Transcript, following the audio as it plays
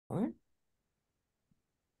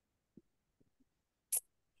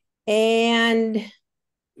And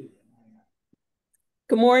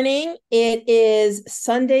good morning. It is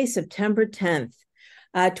Sunday, September 10th,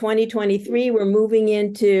 2023. We're moving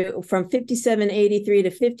into from 5783 to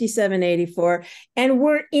 5784, and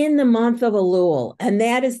we're in the month of Elul, and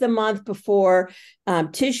that is the month before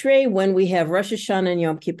Tishrei, when we have Rosh Hashanah and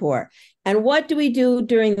Yom Kippur. And what do we do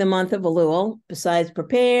during the month of Elul besides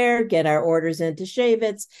prepare, get our orders into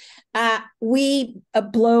Shavitz? We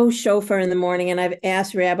blow shofar in the morning, and I've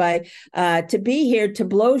asked Rabbi to be here to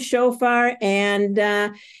blow shofar,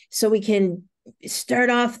 and so we can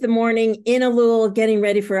start off the morning in Elul, getting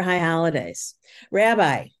ready for high holidays.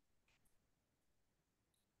 Rabbi.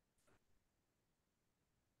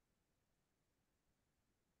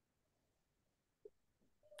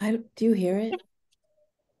 Do you hear it?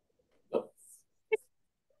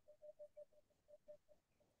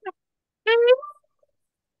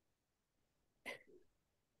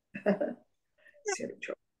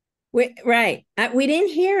 Right. We didn't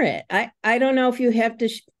hear it. I don't know if you have to,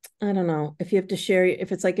 I don't know if you have to share,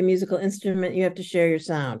 if it's like a musical instrument, you have to share your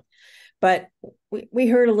sound, but we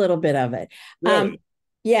heard a little bit of it. Really?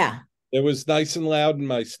 Yeah. It was nice and loud in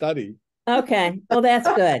my study. Okay. Well, that's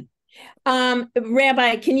good.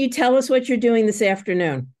 Rabbi, can you tell us what you're doing this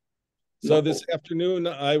afternoon? So this afternoon,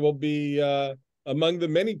 I will be among the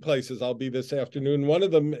many places I'll be this afternoon. One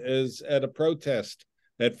of them is at a protest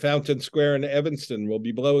at Fountain Square in Evanston. We'll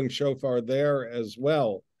be blowing shofar there as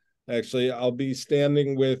well. Actually, I'll be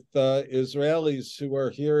standing with Israelis who are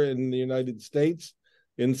here in the United States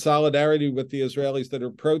in solidarity with the Israelis that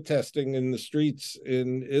are protesting in the streets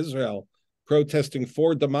in Israel, protesting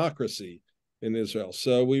for democracy in Israel.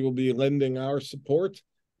 So we will be lending our support,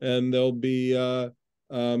 and there'll be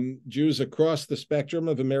Jews across the spectrum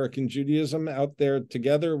of American Judaism out there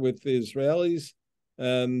together with the Israelis,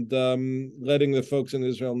 and letting the folks in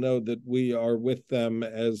Israel know that we are with them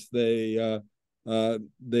as they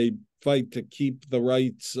fight to keep the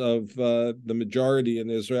rights of the majority in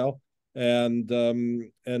Israel, and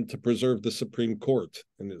to preserve the Supreme Court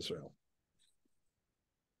in Israel.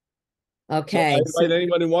 Okay. So I invite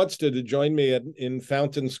anyone who wants to join me in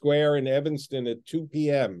Fountain Square in Evanston at 2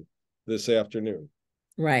 p.m. this afternoon.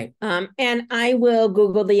 Right. And I will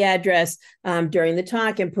Google the address during the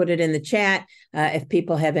talk and put it in the chat if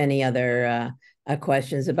people have any other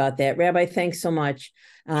questions about that. Rabbi, thanks so much.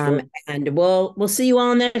 Sure. And we'll see you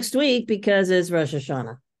all next week because it's Rosh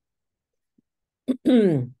Hashanah.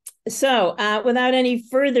 So without any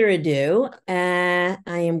further ado, I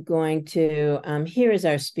am going to, here is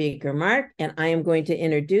our speaker, Mark, and I am going to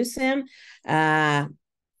introduce him.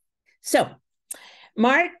 So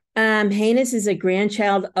Mark Hanis is a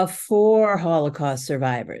grandchild of 4 Holocaust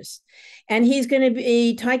survivors, and he's going to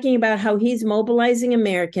be talking about how he's mobilizing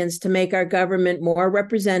Americans to make our government more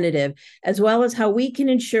representative, as well as how we can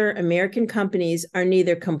ensure American companies are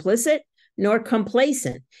neither complicit nor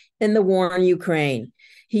complacent in the war in Ukraine.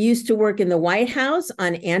 He used to work in the White House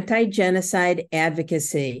on anti-genocide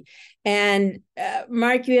advocacy. And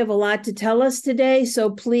Mark, you have a lot to tell us today, so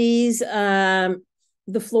please, the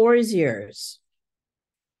floor is yours.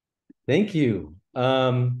 Thank you.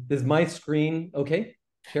 Is my screen okay,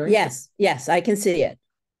 Sherry? Yes, I can see it.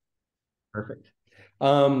 Perfect.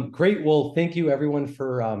 Great. Well, thank you everyone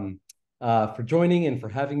for joining and for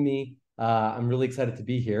having me. I'm really excited to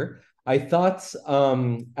be here. I thought,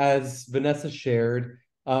 as Vanessa shared,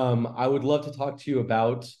 I would love to talk to you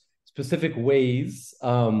about specific ways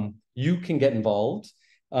you can get involved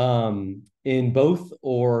in both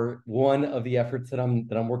or one of the efforts that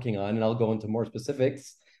I'm working on, and I'll go into more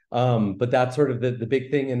specifics. But that's sort of the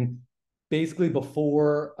big thing. And basically,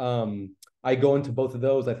 before I go into both of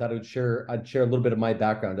those, I thought I'd share a little bit of my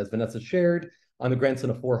background. As Vanessa shared, I'm the grandson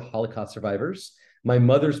of 4 Holocaust survivors. My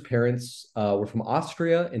mother's parents were from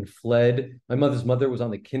Austria and fled. My mother's mother was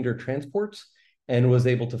on the Kinder transport and was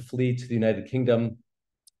able to flee to the United Kingdom.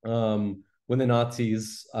 When the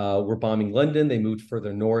Nazis were bombing London, they moved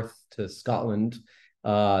further north to Scotland.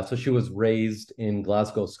 So she was raised in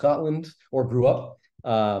Glasgow, Scotland, or grew up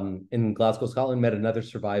in Glasgow, Scotland, met another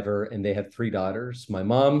survivor, and they had 3 daughters. My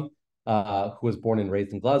mom, who was born and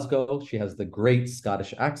raised in Glasgow, she has the great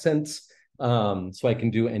Scottish accent. So I can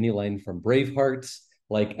do any line from Braveheart,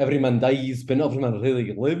 like every man dies, but every man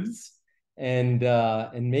really lives, and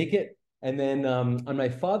make it. And then on my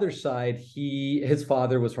father's side, his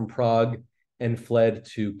father was from Prague and fled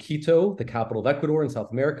to Quito, the capital of Ecuador in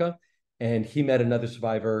South America. And he met another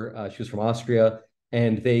survivor. She was from Austria,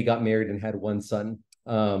 and they got married and had 1 son.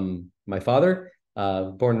 My father,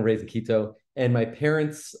 born and raised in Quito, and my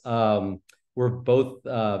parents were both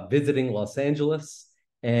visiting Los Angeles,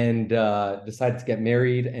 and decided to get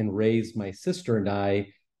married and raise my sister and I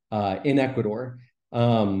in Ecuador.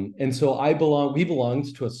 And so we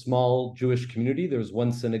belonged to a small Jewish community. There was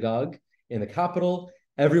one synagogue in the capital.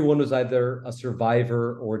 Everyone was either a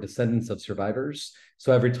survivor or descendants of survivors.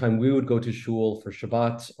 So every time we would go to shul for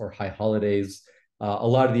Shabbat or high holidays, a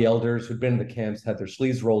lot of the elders who'd been in the camps had their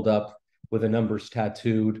sleeves rolled up with the numbers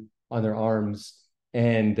tattooed on their arms,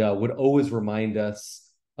 and would always remind us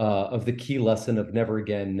of the key lesson of never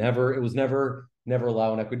again, never. It was never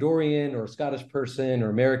allow an Ecuadorian or a Scottish person or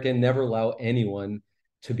American, never allow anyone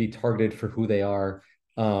to be targeted for who they are.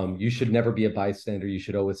 You should never be a bystander. You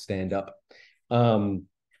should always stand up.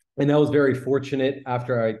 And I was very fortunate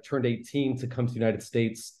after I turned 18 to come to the United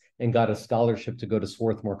States and got a scholarship to go to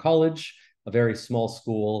Swarthmore College, a very small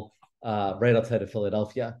school right outside of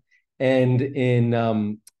Philadelphia. And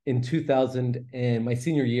in 2000 and my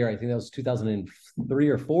senior year, I think that was 2003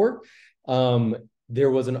 or 4, there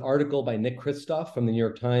was an article by Nick Kristof from the New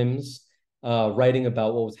York Times writing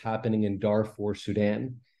about what was happening in Darfur,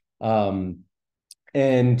 Sudan.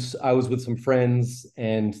 And I was with some friends,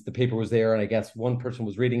 and the paper was there, and I guess one person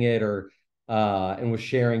was reading it and was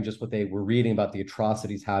sharing just what they were reading about the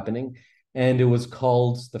atrocities happening. And it was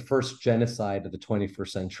called the first genocide of the 21st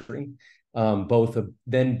century. Both the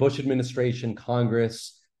then Bush administration,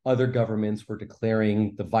 Congress, other governments were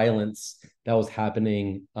declaring the violence that was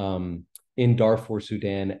happening in Darfur,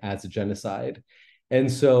 Sudan as a genocide. And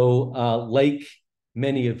so, like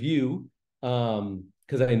many of you,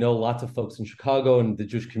 because I know lots of folks in Chicago and the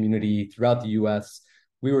Jewish community throughout the US,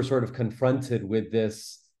 we were sort of confronted with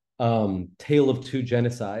this tale of two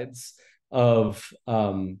genocides of,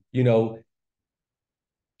 knowing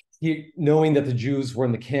that the Jews were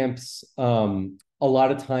in the camps. A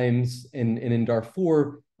lot of times in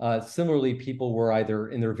Darfur, similarly, people were either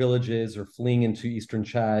in their villages or fleeing into Eastern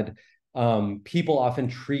Chad. People often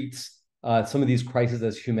treat some of these crises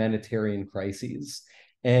as humanitarian crises.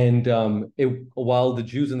 And while the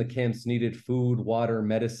Jews in the camps needed food, water,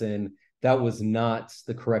 medicine, that was not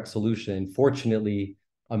the correct solution. Fortunately,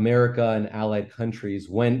 America and allied countries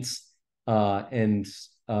went and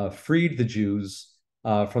freed the Jews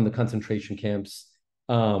from the concentration camps.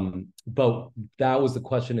 But that was the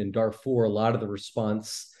question in Darfur. A lot of the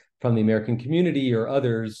response from the American community or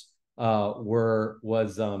others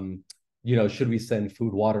was should we send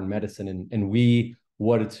food, water, and medicine? And we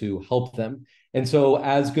wanted to help them. And so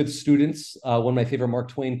as good students, one of my favorite Mark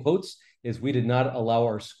Twain quotes is, "We did not allow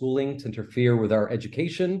our schooling to interfere with our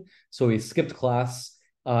education." So we skipped class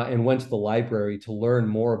and went to the library to learn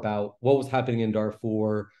more about what was happening in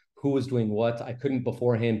Darfur, who was doing what. I couldn't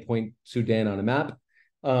beforehand point Sudan on a map.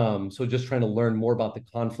 So just trying to learn more about the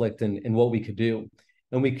conflict and what we could do.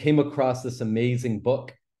 And we came across this amazing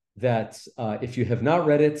book that if you have not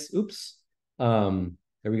read it,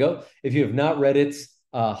 there we go. If you have not read it,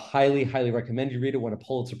 highly, highly recommend you read it. Won a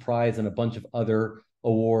Pulitzer Prize and a bunch of other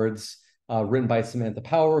awards, written by Samantha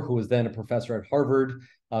Power, who was then a professor at Harvard,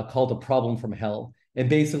 called A Problem from Hell. And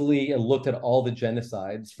basically it looked at all the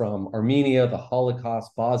genocides from Armenia, the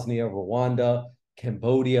Holocaust, Bosnia, Rwanda,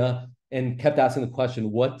 Cambodia, and kept asking the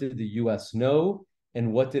question, what did the US know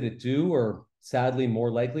and what did it do? Or sadly,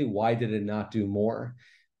 more likely, why did it not do more?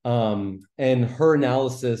 And her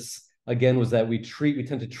analysis, again, was that we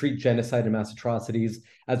tend to treat genocide and mass atrocities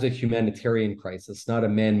as a humanitarian crisis, not a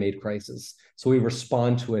man-made crisis. So we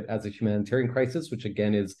respond to it as a humanitarian crisis, which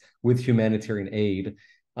again is with humanitarian aid,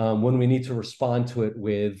 when we need to respond to it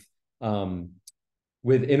with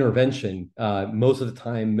intervention, most of the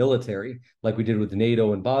time military, like we did with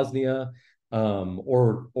NATO in Bosnia,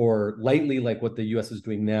 or lightly like what the US is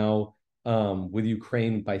doing now with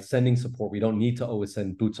Ukraine by sending support. We don't need to always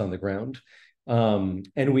send boots on the ground.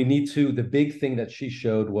 And we need to, the big thing that she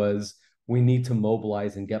showed was we need to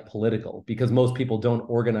mobilize and get political, because most people don't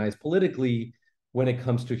organize politically when it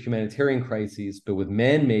comes to humanitarian crises, but with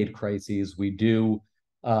man-made crises, we do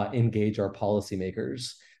engage our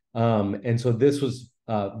policymakers. And so this was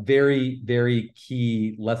very, very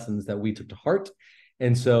key lessons that we took to heart.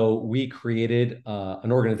 And so we created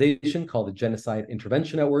an organization called the Genocide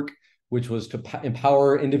Intervention Network, which was to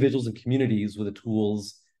empower individuals and communities with the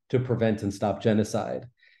tools to prevent and stop genocide.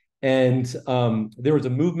 And there was a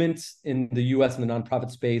movement in the US in the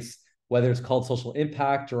nonprofit space, whether it's called social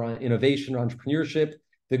impact or on innovation or entrepreneurship.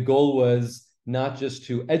 The goal was not just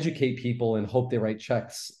to educate people and hope they write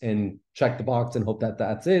checks and check the box and hope that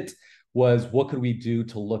that's it, was what could we do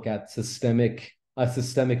to look at a systemic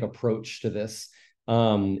approach to this.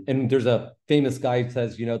 And there's a famous guy who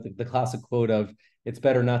says, the classic quote of, it's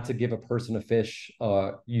better not to give a person a fish,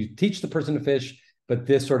 you teach the person to fish, but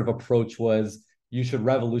this sort of approach was, you should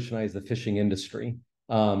revolutionize the fishing industry.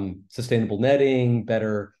 sustainable netting,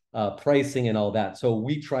 better pricing, and all that. So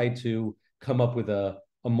we tried to come up with a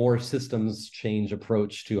more systems change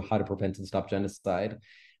approach to how to prevent and stop genocide.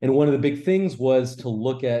 And one of the big things was to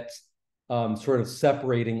look at sort of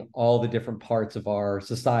separating all the different parts of our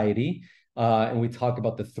society. And we talk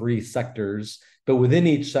about the three sectors, but within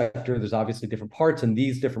each sector, there's obviously different parts, and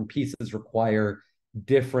these different pieces require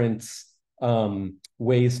different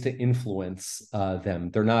ways to influence them.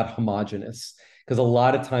 They're not homogenous, because a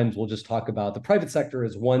lot of times we'll just talk about the private sector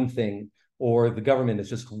as one thing, or the government is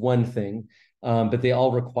just one thing, but they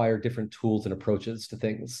all require different tools and approaches to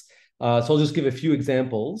things. So I'll just give a few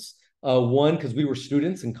examples. One, because we were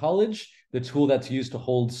students in college, the tool that's used to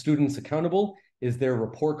hold students accountable is their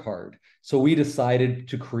report card. So we decided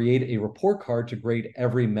to create a report card to grade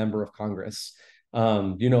every member of Congress. The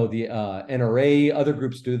NRA, other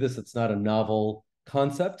groups do this. It's not a novel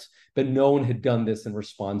concept, but no one had done this in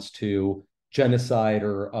response to genocide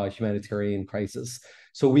or humanitarian crisis.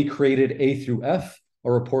 So we created A through F,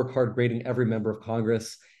 a report card grading every member of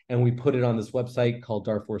Congress, and we put it on this website called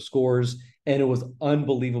Darfur Scores, and it was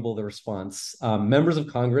unbelievable, the response. Members of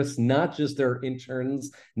Congress, not just their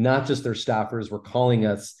interns, not just their staffers, were calling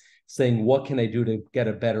us saying, what can I do to get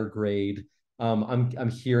a better grade? I'm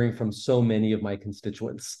hearing from so many of my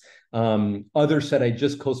constituents. Others said, I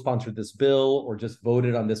just co-sponsored this bill or just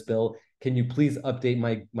voted on this bill. Can you please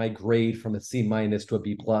update my grade from a C- to a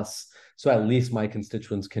B+, so at least my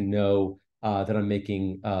constituents can know that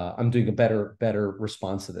I'm doing a better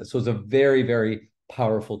response to this. So it's a very, very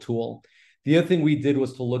powerful tool. The other thing we did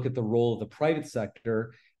was to look at the role of the private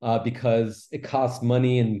sector, because it costs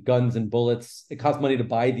money and guns and bullets. It costs money to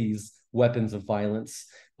buy these weapons of violence.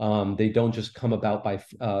 They don't just come about by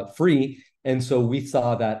free. And so we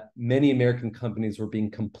saw that many American companies were being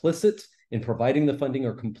complicit in providing the funding,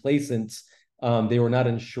 or complacent. They were not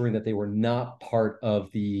ensuring that they were not part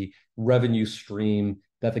of the revenue stream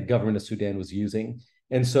that the government of Sudan was using.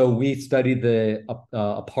 And so we studied the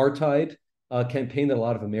apartheid campaign that a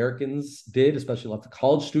lot of Americans did, especially a lot of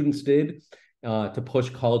college students did, to push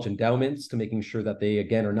college endowments to making sure that they,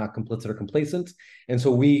 again, are not complicit or complacent. And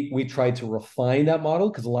so we tried to refine that model,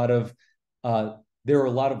 because there were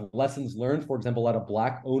a lot of lessons learned. For example, a lot of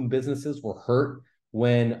Black-owned businesses were hurt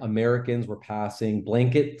when Americans were passing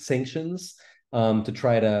blanket sanctions to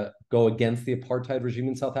try to go against the apartheid regime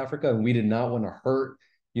in South Africa. And we did not want to hurt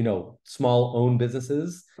small owned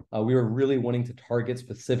businesses. We were really wanting to target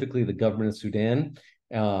specifically the government of Sudan.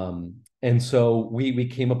 And so we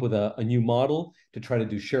came up with a new model to try to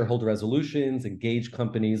do shareholder resolutions, engage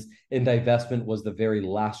companies, and divestment was the very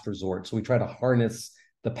last resort. So we try to harness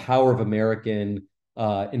the power of American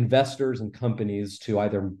investors and companies to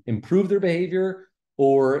either improve their behavior,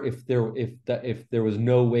 or if there was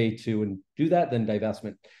no way to do that, then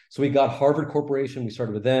divestment. So we got Harvard Corporation. We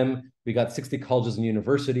started with them. We got 60 colleges and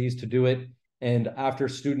universities to do it. And after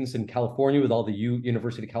students in California, with all the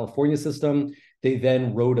University of California system, they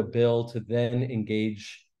then wrote a bill to then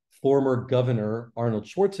engage former Governor Arnold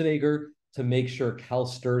Schwarzenegger to make sure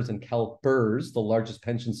CalSTRS and CalPERS, the largest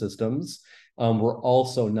pension systems, were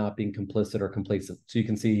also not being complicit or complacent. So you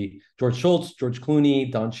can see George Shultz, George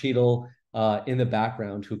Clooney, Don Cheadle in the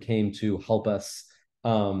background, who came to help us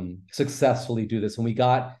successfully do this. And we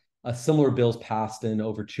got similar bills passed in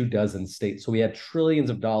over 24 states. So we had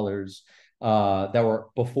trillions of dollars that were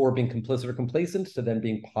before being complicit or complacent to then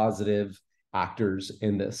being positive actors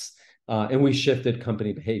in this. And we shifted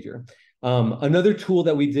company behavior. Another tool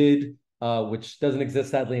that we did, which doesn't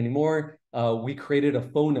exist sadly anymore, we created a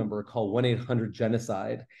phone number called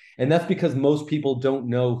 1-800-GENOCIDE. And that's because most people don't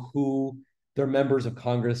know who their members of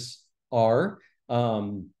Congress are.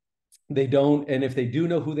 They don't, and if they do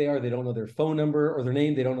know who they are, they don't know their phone number or their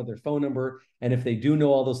name, they don't know their phone number. And if they do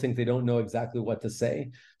know all those things, they don't know exactly what to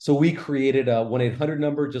say. So we created a 1-800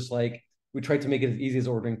 number, just like we tried to make it as easy as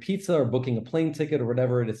ordering pizza or booking a plane ticket or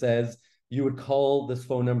whatever it says. You would call this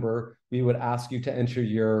phone number, we would ask you to enter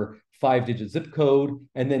your 5-digit zip code,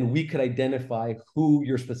 and then we could identify who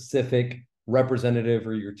your specific representative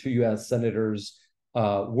or your 2 US senators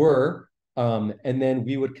were. And then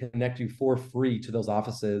we would connect you for free to those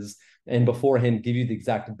offices, and beforehand give you the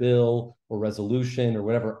exact bill or resolution or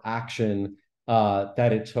whatever action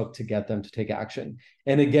that it took to get them to take action.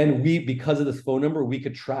 And again, because of this phone number, we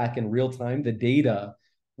could track in real time. The data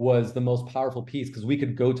was the most powerful piece, because we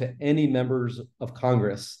could go to any members of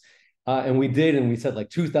Congress. And we did, and we said like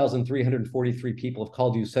 2,343 people have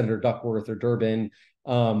called you, Senator Duckworth or Durbin.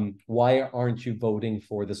 Why aren't you voting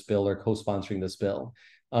for this bill or co-sponsoring this bill?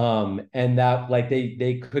 And that, like,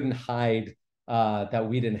 they couldn't hide that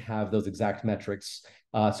we didn't have those exact metrics.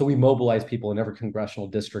 So we mobilized people in every congressional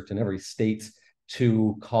district in every state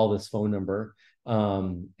to call this phone number,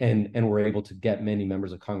 and we're able to get many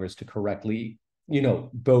members of Congress to correctly,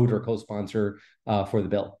 vote or co-sponsor for the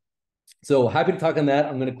bill. So happy to talk on that.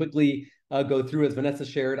 I'm going to quickly go through, as Vanessa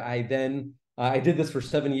shared. I did this for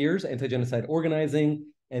 7 years, anti-genocide organizing,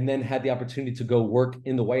 and then had the opportunity to go work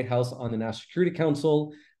in the White House on the National Security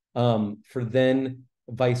Council for then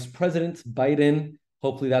Vice President Biden.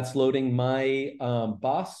 Hopefully that's loading. My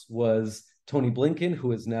boss was Tony Blinken,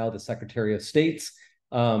 who is now the Secretary of State.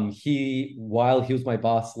 While he was my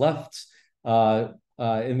boss, left in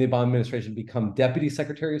the Obama administration, become Deputy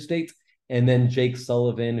Secretary of State. And then Jake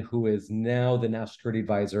Sullivan, who is now the National Security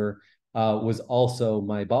Advisor, was also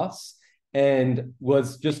my boss, and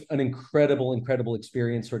was just an incredible, incredible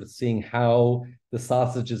experience, sort of seeing how the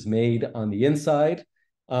sausage is made on the inside.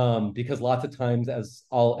 Because lots of times, as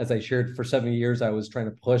I shared, for 7 years, I was trying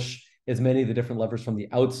to push as many of the different levers from the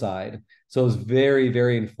outside. So it was very,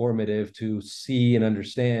 very informative to see and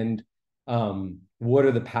understand what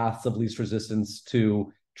are the paths of least resistance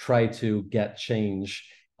to try to get change.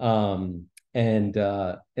 And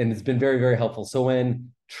it's been very, very helpful. So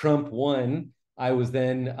when Trump won, I was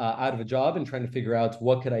then out of a job and trying to figure out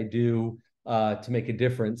what could I do to make a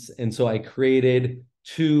difference. And so I created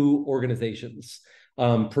 2 organizations.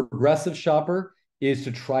 Progressive Shopper is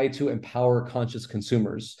to try to empower conscious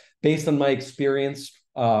consumers. Based on my experience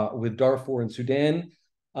with Darfur and Sudan,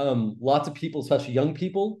 lots of people, especially young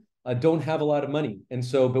people, don't have a lot of money. And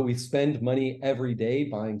so, but we spend money every day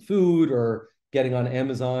buying food or getting on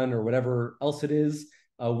Amazon or whatever else it is.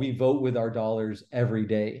 We vote with our dollars every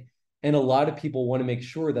day. And a lot of people want to make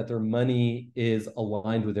sure that their money is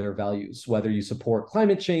aligned with their values, whether you support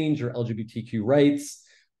climate change or LGBTQ rights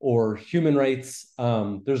or human rights.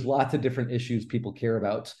 There's lots of different issues people care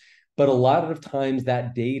about. But a lot of times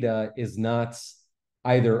that data is not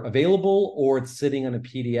either available or it's sitting on a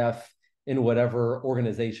PDF in whatever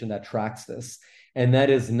organization that tracks this. And that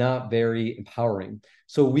is not very empowering.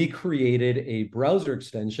 So we created a browser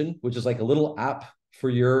extension, which is like a little app for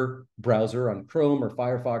your browser on Chrome or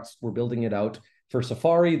Firefox. We're building it out for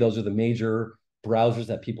Safari. Those are the major browsers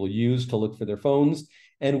that people use to look for their phones.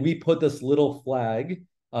 And we put this little flag,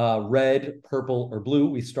 red, purple, or blue.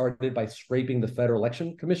 We started by scraping the Federal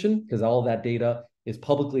Election Commission because all of that data is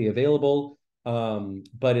publicly available,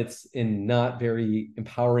 but it's in not very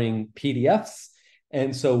empowering PDFs.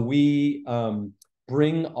 And so we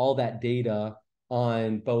bring all that data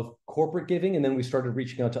on both corporate giving, and then we started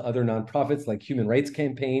reaching out to other nonprofits like Human Rights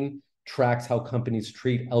Campaign, tracks how companies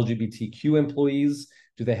treat LGBTQ employees.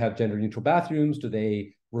 Do they have gender neutral bathrooms? Do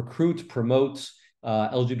they recruit, promote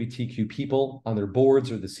LGBTQ people on their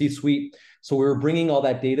boards or the C-suite? So we were bringing all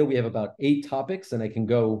that data. We have about 8 topics, and I can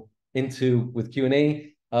go into with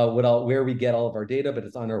Q&A where we get all of our data, but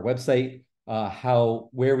it's on our website,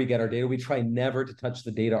 where we get our data. We try never to touch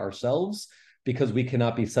the data ourselves because we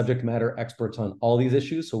cannot be subject matter experts on all these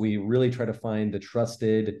issues. So we really try to find the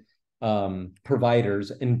trusted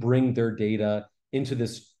providers and bring their data into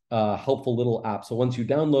this helpful little app. So once you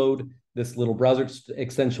download this little browser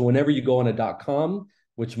extension, whenever you go on a .com,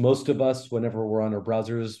 which most of us, whenever we're on our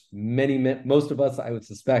browsers, most of us, I would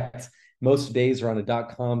suspect, most days are on a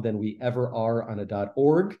 .com than we ever are on a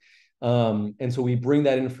 .org. And so we bring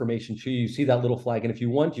that information to you. You see that little flag, and if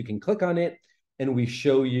you want, you can click on it, and we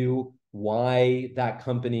show you why that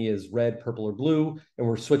company is red, purple, or blue, and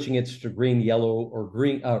we're switching it to green, yellow, or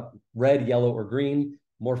green, red, yellow, or green,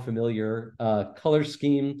 more familiar color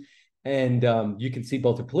scheme. And you can see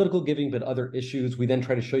both the political giving, but other issues. We then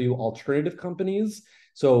try to show you alternative companies.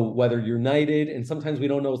 So whether United, and sometimes we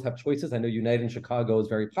don't always have choices. I know United in Chicago is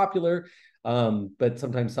very popular, but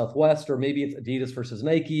sometimes Southwest, or maybe it's Adidas versus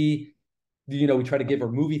Nike. We try to give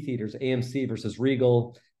our movie theaters, AMC versus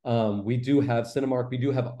Regal. We do have Cinemark. We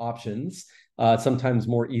do have options, sometimes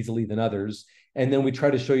more easily than others. And then we try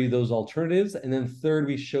to show you those alternatives. And then third,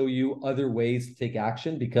 we show you other ways to take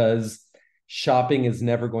action, because shopping is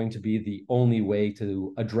never going to be the only way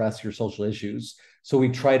to address your social issues. So we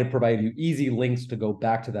try to provide you easy links to go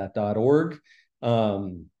back to that .org,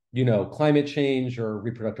 climate change or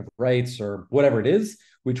reproductive rights or whatever it is.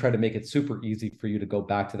 We try to make it super easy for you to go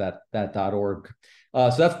back to that .org.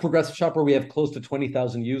 So that's Progressive Shopper. We have close to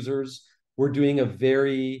 20,000 users. We're doing a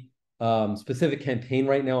very specific campaign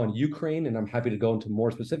right now on Ukraine, and I'm happy to go into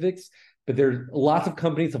more specifics. But there lots of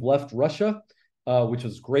companies have left Russia, which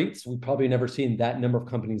was great. So we've probably never seen that number of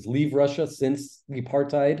companies leave Russia since the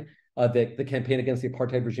apartheid, the campaign against the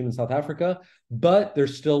apartheid regime in South Africa. But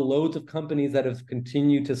there's still loads of companies that have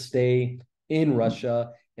continued to stay in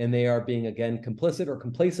Russia, and they are being, again, complicit or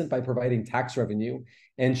complacent by providing tax revenue.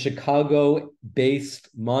 And Chicago-based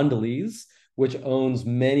Mondelez, which owns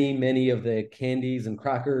many of the candies and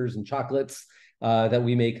crackers and chocolates that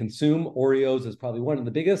we may consume. Oreos is probably one of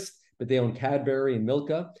the biggest, but they own Cadbury and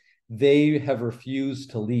Milka. They have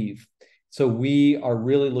refused to leave. So we are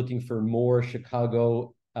really looking for more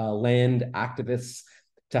Chicago land activists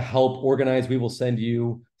to help organize. We will send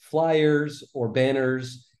you flyers or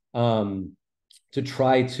banners to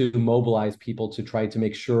try to mobilize people to try to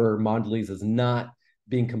make sure Mondelez is not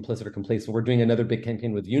being complicit or complacent. We're doing another big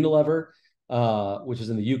campaign with Unilever, which is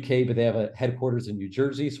in the UK, but they have a headquarters in New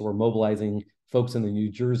Jersey. So we're mobilizing folks in the New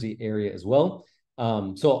Jersey area as well.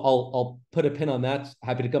 So I'll put a pin on that.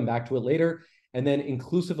 Happy to come back to it later. And then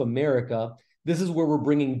Inclusive America, this is where we're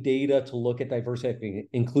bringing data to look at diversity and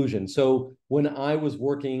inclusion. So when I was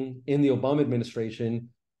working in the Obama administration,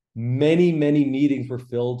 many meetings were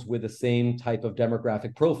filled with the same type of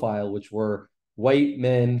demographic profile, which were white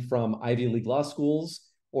men from Ivy League law schools,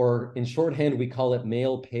 or in shorthand, we call it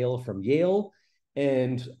male pale from Yale.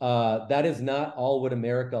 And that is not all what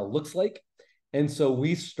America looks like. And so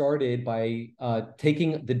we started by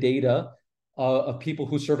taking the data of people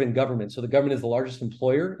who serve in government. So the government is the largest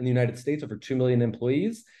employer in the United States, over 2 million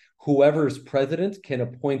employees. Whoever is president can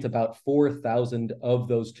appoint about 4,000 of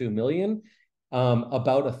those 2 million.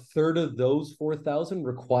 About a third of those 4,000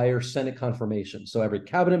 require Senate confirmation. So every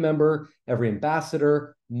cabinet member, every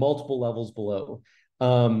ambassador, multiple levels below.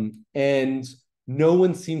 And no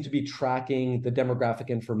one seemed to be tracking the demographic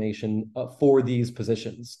information for these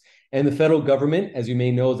positions. And the federal government, as you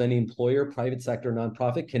may know, as any employer, private sector,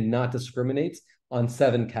 nonprofit, cannot discriminate on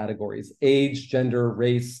 7 categories: age, gender,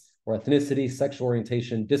 race or ethnicity, sexual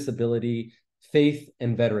orientation, disability, faith,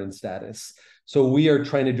 and veteran status. So we are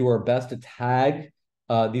trying to do our best to tag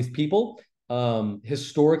these people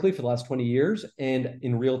historically for the last 20 years and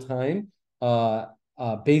in real time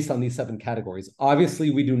based on these 7 categories. Obviously,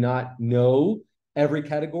 we do not know every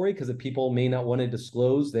category because if people may not want to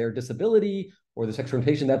disclose their disability or their sexual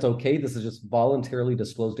orientation, that's okay. This is just voluntarily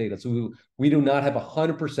disclosed data. So we do not have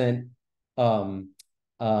 100%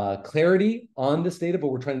 clarity on this data, but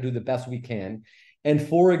we're trying to do the best we can. And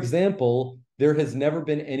for example, there has never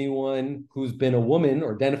been anyone who's been a woman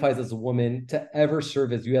or identifies as a woman to ever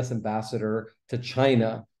serve as U.S. ambassador to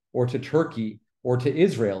China or to Turkey or to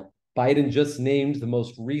Israel. Biden just named the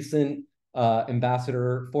most recent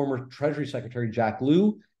ambassador, former Treasury Secretary Jack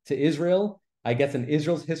Lew, to Israel. I guess in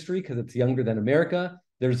Israel's history, because it's younger than America,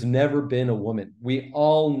 there's never been a woman. We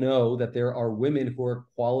all know that there are women who are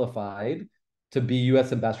qualified to be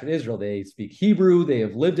U.S. ambassador to Israel. They speak Hebrew, they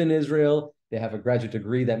have lived in Israel, they have a graduate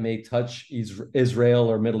degree that may touch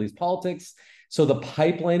Israel or Middle East politics. So the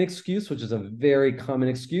pipeline excuse, which is a very common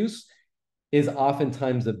excuse, is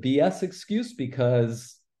oftentimes a BS excuse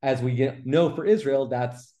because, as we know for Israel,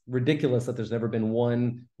 that's ridiculous that there's never been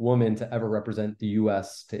one woman to ever represent the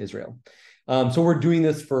U.S. to Israel. So we're doing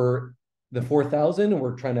this for the 4,000, and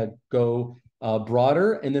we're trying to go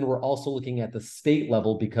broader. And then we're also looking at the state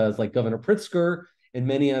level because, like Governor Pritzker and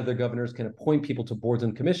many other governors, can appoint people to boards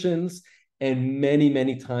and commissions. And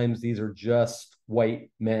many times these are just white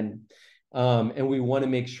men. And we want to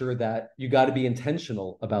make sure that you got to be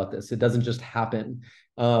intentional about this. It doesn't just happen.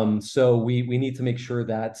 So we need to make sure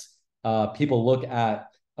that people look at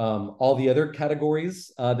all the other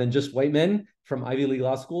categories than just white men from Ivy League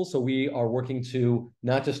law school. So we are working to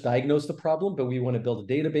not just diagnose the problem, but we want to build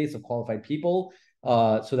a database of qualified people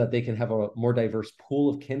so that they can have a more diverse pool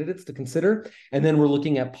of candidates to consider. And then we're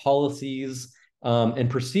looking at policies and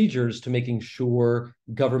procedures to making sure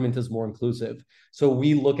government is more inclusive. So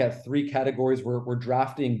we look at 3 categories. We're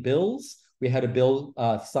drafting bills. We had a bill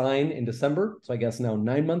signed in December, so I guess now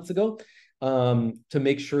 9 months ago, to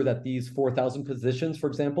make sure that these 4,000 positions, for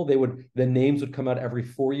example, the names would come out every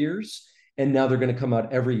 4 years, and now they're going to come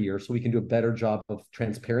out every year, so we can do a better job of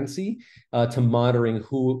transparency to monitoring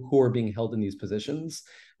who are being held in these positions.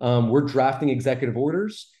 We're drafting executive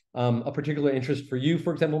orders. A particular interest for you,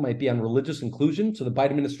 for example, might be on religious inclusion. So the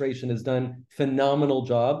Biden administration has done a phenomenal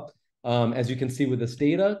job, as you can see with this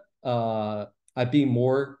data, at being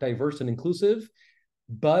more diverse and inclusive.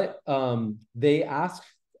 But they ask,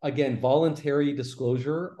 again, voluntary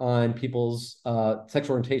disclosure on people's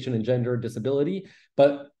sexual orientation and gender disability,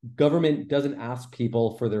 but government doesn't ask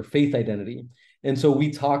people for their faith identity. And so we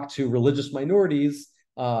talk to religious minorities,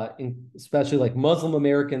 especially like Muslim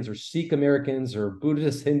Americans or Sikh Americans or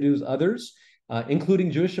Buddhist, Hindus, others, including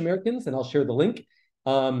Jewish Americans, and I'll share the link.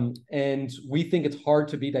 And we think it's hard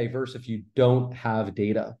to be diverse if you don't have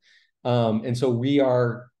data. And so we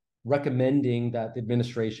are recommending that the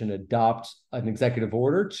administration adopt an executive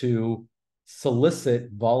order to solicit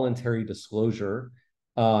voluntary disclosure,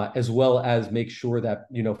 as well as make sure that,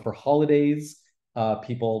 for holidays,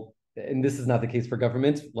 people and this is not the case for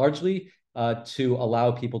government, largely to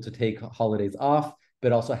allow people to take holidays off,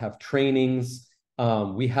 but also have trainings.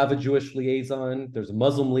 We have a Jewish liaison, there's a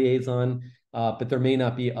Muslim liaison, but there may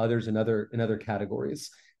not be others in other categories.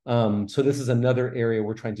 So this is another area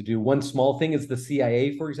we're trying to do. One small thing is the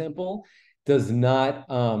CIA, for example, does not,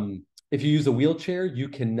 if you use a wheelchair, you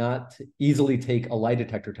cannot easily take a lie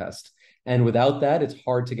detector test. And without that, it's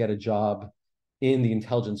hard to get a job in the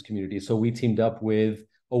intelligence community. So we teamed up with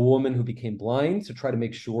a woman who became blind to try to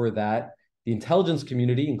make sure that the intelligence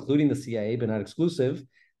community, including the CIA, but not exclusive,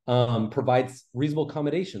 provides reasonable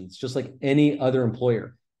accommodations, just like any other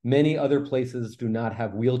employer. Many other places do not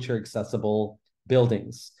have wheelchair accessible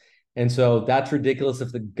buildings. And so that's ridiculous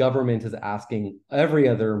if the government is asking every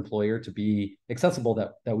other employer to be accessible,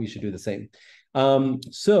 that we should do the same.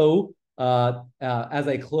 As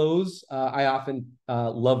I close, I often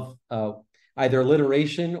love either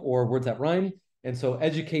alliteration or words that rhyme. And so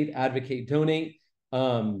educate, advocate, donate.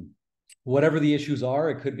 Whatever the issues are,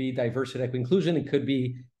 it could be diversity, equity, inclusion, it could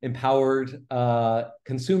be empowered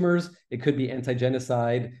consumers, it could be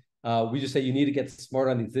anti-genocide. We just say you need to get smart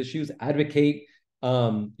on these issues, advocate.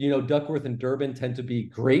 Duckworth and Durbin tend to be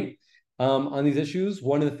great on these issues.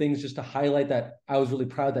 One of the things just to highlight that I was really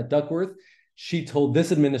proud that Duckworth, she told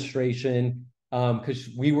this administration, because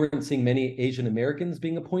we weren't seeing many Asian Americans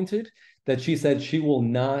being appointed, that she said she will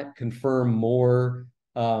not confirm more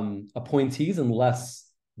appointees unless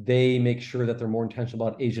they make sure that they're more intentional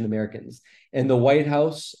about Asian Americans. And the White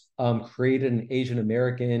House created an Asian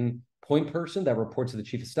American point person that reports to the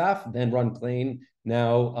chief of staff, then Ron Klain,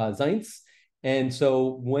 now Zients. And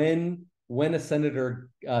so when a senator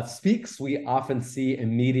speaks, we often see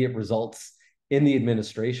immediate results in the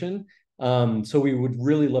administration. So we would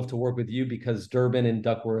really love to work with you because Durbin and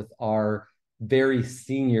Duckworth are very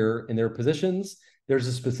senior in their positions. There's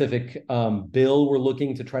a specific bill we're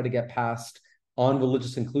looking to try to get passed on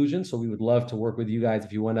religious inclusion. So we would love to work with you guys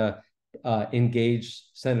if you want to engage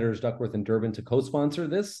Senators Duckworth and Durbin to co-sponsor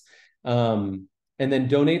this. And then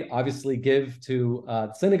donate, obviously give to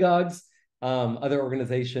synagogues, other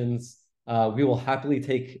organizations. We will happily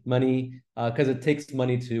take money because it takes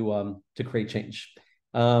money to create change.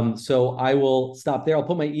 So I will stop there. I'll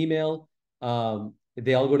put my email.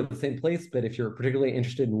 They all go to the same place, but if you're particularly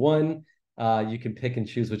interested in one, you can pick and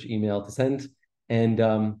choose which email to send. And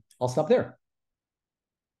I'll stop there.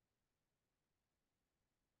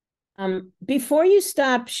 Before you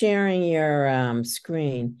stop sharing your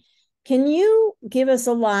screen, can you give us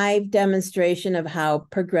a live demonstration of how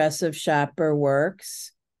Progressive Shopper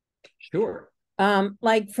works? Sure.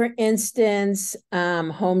 Like for instance,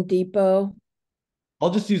 Home Depot. I'll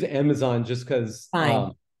just use Amazon just because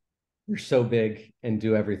you're so big and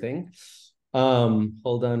do everything.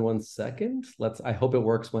 Hold on one second. I hope it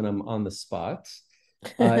works when I'm on the spot.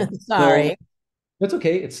 Sorry. That's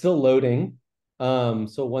okay. It's still loading.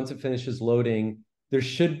 So once it finishes loading, there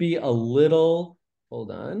should be a little, hold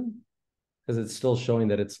on, because it's still showing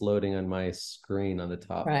that it's loading on my screen on the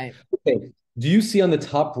top. Right. Okay. Do you see on the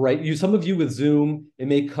top right, some of you with Zoom, it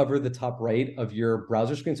may cover the top right of your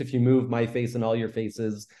browser screen. So if you move my face and all your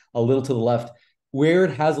faces a little to the left, where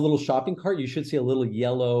it has a little shopping cart, you should see a little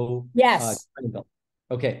yellow. Yes.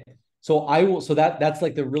 Okay. So that's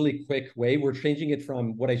like the really quick way. We're changing it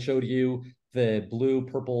from what I showed you, the blue,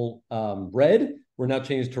 purple, red. We're now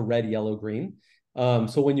changed to red, yellow, green.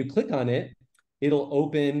 So when you click on it, it'll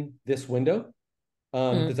open this window.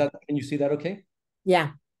 Can you see that okay? Yeah.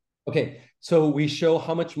 Okay, so we show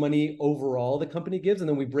how much money overall the company gives, and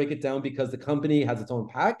then we break it down because the company has its own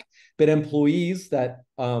pack, but employees that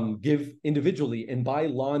give individually, and by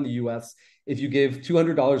law in the US, if you give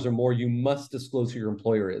 $200 or more, you must disclose who your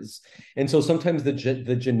employer is. And so sometimes the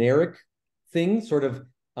generic thing sort of,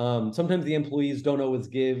 sometimes the employees don't always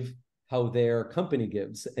give how their company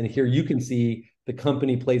gives. And here you can see the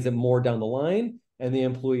company plays it more down the line, and the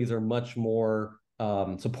employees are much more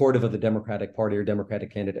supportive of the Democratic Party or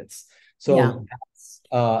Democratic candidates. So that's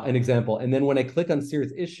an example. And then when I click on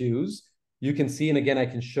serious issues, you can see, and again, I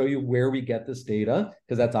can show you where we get this data,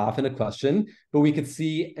 because that's often a question, but we could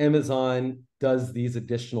see Amazon does these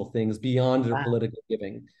additional things beyond their political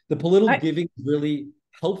giving. The political giving is really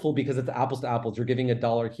helpful because it's apples to apples. You're giving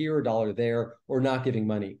 $1 here, $1 there, or not giving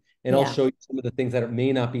money. And I'll show you some of the things that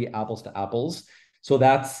may not be apples to apples. So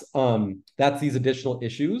that's these additional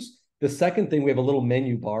issues. The second thing, we have a little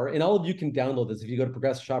menu bar, and all of you can download this. If you go to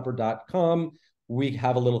progressiveshopper.com, we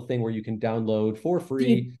have a little thing where you can download for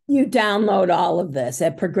free. You download all of this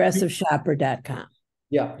at progressiveshopper.com.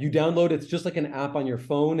 Yeah, you download, it's just like an app on your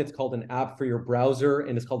phone. It's called an app for your browser,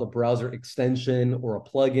 and it's called a browser extension or a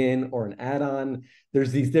plugin or an add-on.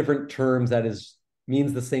 There's these different terms that is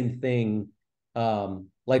means the same thing,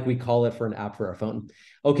 like we call it for an app for our phone.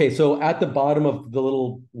 Okay, so at the bottom of the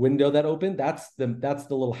little window that opened, that's the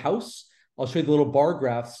little house. I'll show you the little bar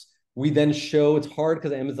graphs. We then show, it's hard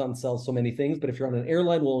because Amazon sells so many things, but if you're on an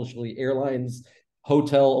airline, we'll show you airlines,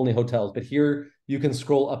 hotel, only hotels. But here you can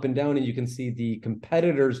scroll up and down and you can see the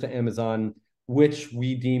competitors to Amazon, which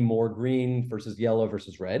we deem more green versus yellow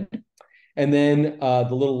versus red. And then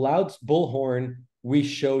the little loud bullhorn, we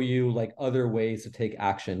show you like other ways to take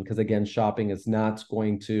action. Because again, shopping is not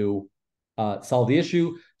going to solve the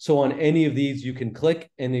issue. So on any of these, you can click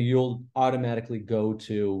and you'll automatically go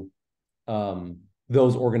to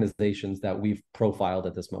those organizations that we've profiled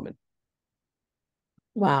at this moment.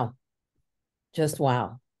 Wow. Just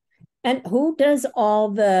wow. And who does all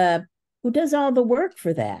the work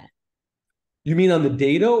for that? You mean on the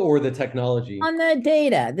data or the technology? On the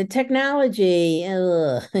data, the technology,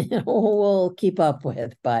 we'll keep up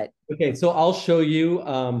with, but. Okay, so I'll show you.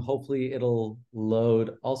 Hopefully it'll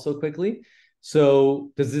load also quickly.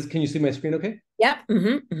 So can you see my screen okay? Yep.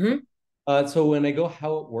 Mm-hmm, mm-hmm. So when I go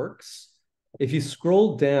how it works, if you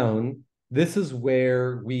scroll down, this is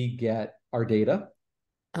where we get our data.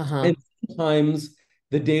 And sometimes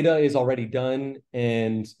the data is already done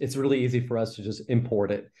and it's really easy for us to just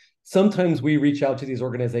import it. Sometimes we reach out to these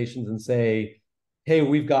organizations and say, hey,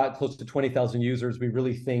 we've got close to 20,000 users. We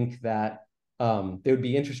really think that they would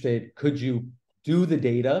be interested. Could you do the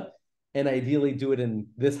data and ideally do it in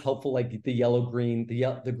this helpful, like the yellow, green,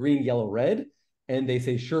 the green, yellow, red? And they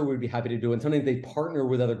say, sure, we'd be happy to do it. And sometimes they partner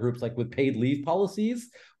with other groups, like with paid leave policies.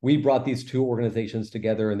 We brought these two organizations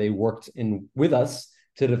together and they worked with us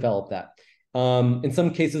to develop that. In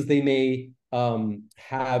some cases, they may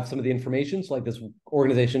have some of the information. So like this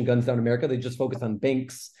organization, Guns Down America, they just focus on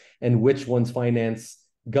banks and which ones finance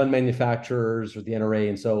gun manufacturers or the NRA.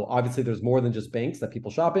 And so obviously there's more than just banks that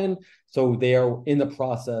people shop in. So they are in the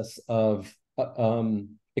process of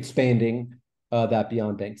expanding that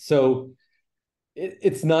beyond banks. So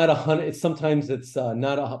it's not 100. Sometimes it's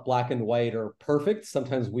not a black and white or perfect.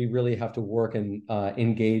 Sometimes we really have to work and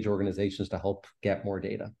engage organizations to help get more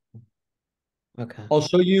data. Okay. I'll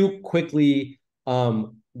show you quickly.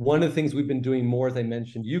 One of the things we've been doing more, as I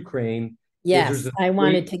mentioned, Ukraine. Yes, I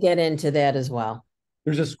wanted to get into that as well.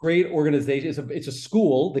 There's this great organization. It's a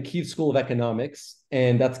school, the Kyiv School of Economics,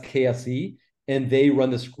 and that's KSE. And they run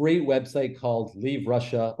this great website called Leave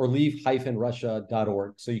Russia or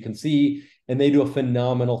leave-russia.org. So you can see, and they do a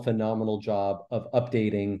phenomenal job of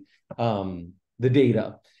updating the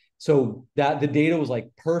data. So that the data was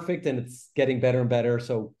like perfect and it's getting better and better.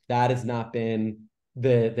 So that has not been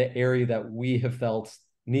the area that we have felt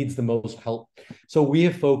needs the most help. So we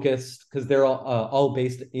have focused, because they're all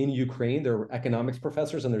based in Ukraine, they're economics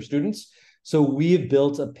professors and their students. So we have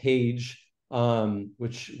built a page,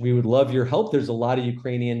 which we would love your help. There's a lot of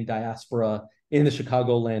Ukrainian diaspora in the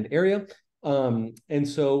Chicagoland area. And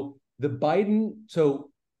so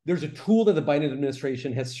there's a tool that the Biden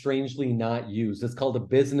administration has strangely not used. It's called a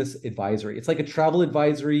business advisory. It's like a travel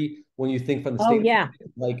advisory when you think from the state. Oh, yeah.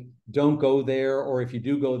 Like, don't go there, or if you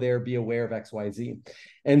do go there, be aware of X, Y, Z.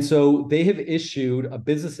 And so they have issued a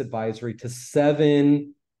business advisory to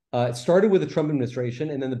 7. It started with the Trump administration,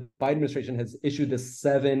 and then the Biden administration has issued this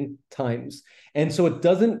 7 times. And so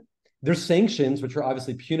there's sanctions, which are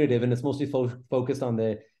obviously punitive, and it's mostly focused on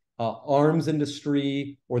the arms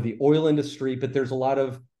industry or the oil industry, but there's a lot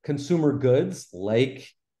of consumer goods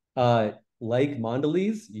like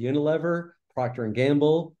Mondelez, Unilever, Procter &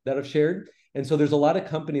 Gamble that have shared. And so there's a lot of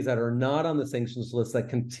companies that are not on the sanctions list that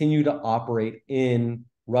continue to operate in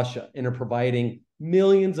Russia and are providing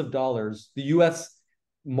millions of dollars. The U.S.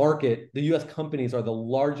 market, the U.S. companies are the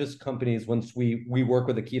largest companies once we work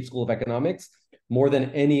with the Kyiv School of Economics, more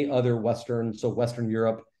than any other Western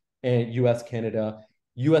Europe and U.S., Canada.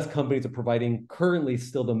 U.S. companies are providing currently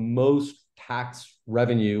still the most tax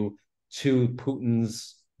revenue to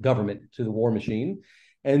Putin's government, to the war machine.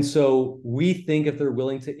 And so we think if they're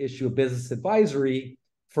willing to issue a business advisory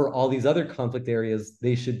for all these other conflict areas,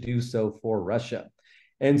 they should do so for Russia.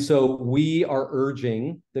 And so we are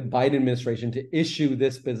urging the Biden administration to issue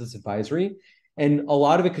this business advisory. And a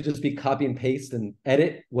lot of it could just be copy and paste and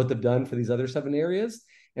edit what they've done for these other 7 areas.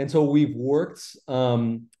 And so we've worked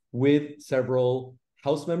with several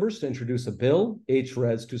House members to introduce a bill,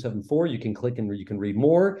 HRES 274. You can click and you can read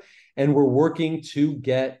more. And we're working to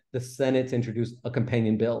get the Senate to introduce a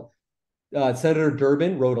companion bill. Senator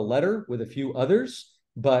Durbin wrote a letter with a few others,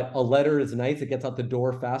 but a letter is nice. It gets out the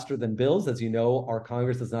door faster than bills. As you know, our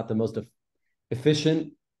Congress is not the most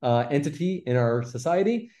efficient entity in our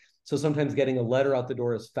society. So sometimes getting a letter out the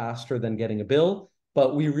door is faster than getting a bill.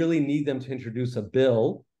 But we really need them to introduce a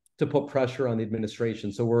bill to put pressure on the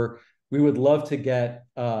administration. So we would love to get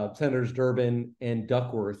Senators Durbin and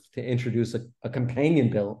Duckworth to introduce a companion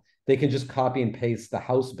bill. They can just copy and paste the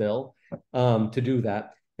House bill to do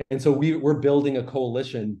that. And so we're building a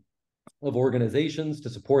coalition of organizations to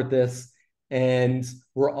support this. And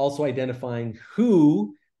we're also identifying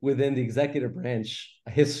who within the executive branch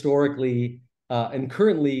historically and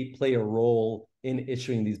currently play a role in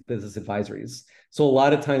issuing these business advisories. So a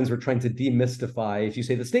lot of times we're trying to demystify, if you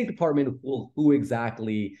say the State Department, well, who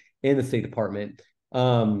exactly in the State Department,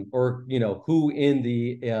 or who in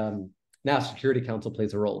the National Security Council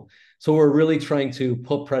plays a role. So we're really trying to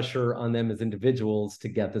put pressure on them as individuals to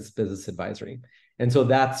get this business advisory. And so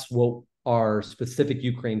that's what our specific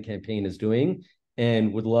Ukraine campaign is doing,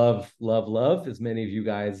 and would love as many of you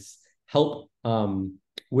guys help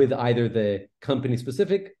with either the company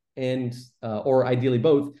specific and or ideally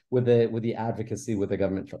both with the advocacy with the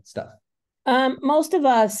government stuff. Most of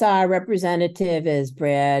us, our representative is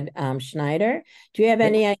Brad Schneider. Do you have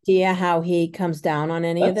any idea how he comes down on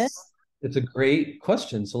any of this? It's a great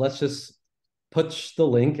question. So let's just push the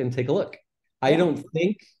link and take a look. Yeah. I don't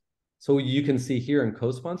think, so you can see here in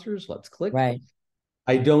co-sponsors, let's click. Right.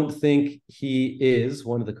 I don't think he is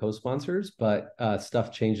one of the co-sponsors, but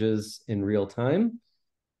stuff changes in real time.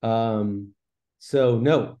 So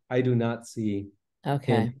no, I do not see him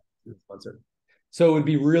as a sponsor. So it would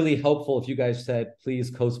be really helpful if you guys said,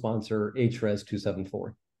 please co-sponsor HRES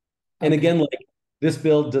 274. And again, like, this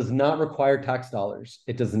bill does not require tax dollars.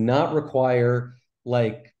 It does not require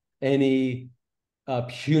like any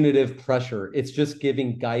punitive pressure. It's just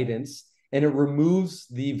giving guidance, and it removes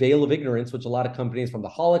the veil of ignorance, which a lot of companies from the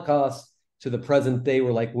Holocaust to the present day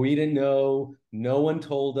were like, we didn't know, no one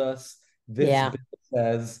told us. This bill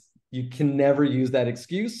says you can never use that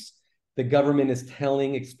excuse. The government is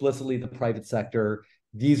telling explicitly the private sector,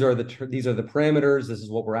 these are the parameters. This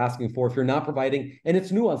is what we're asking for. If you're not providing, and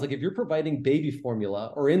it's nuanced, like if you're providing baby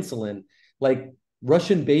formula or insulin, like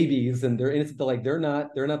Russian babies, and they're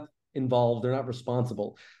not involved, they're not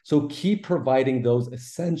responsible. So keep providing those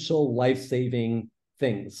essential life-saving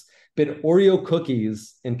things. But Oreo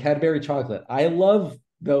cookies and Cadbury chocolate, I love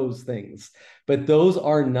those things, but those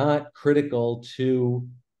are not critical to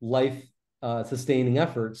life sustaining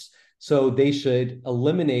efforts. So they should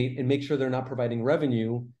eliminate and make sure they're not providing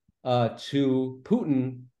revenue to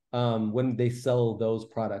Putin when they sell those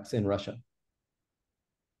products in Russia.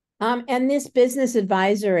 And this business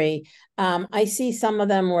advisory, I see some of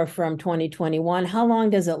them were from 2021. How long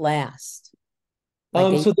does it last?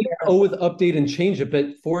 So they always update and change it.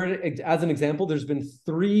 But as an example, there's been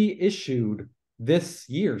 3 issued this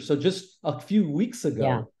year. So just a few weeks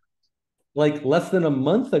ago, like less than a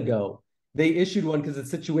month ago, they issued one because the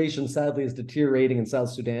situation sadly is deteriorating in South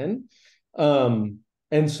Sudan.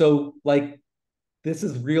 And so like, this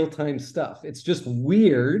is real-time stuff. It's just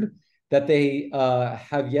weird that they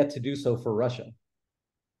have yet to do so for Russia.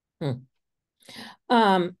 And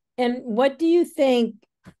what do you think,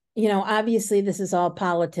 obviously this is all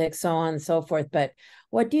politics, so on and so forth, but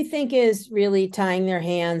what do you think is really tying their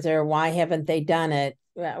hands, or why haven't they done it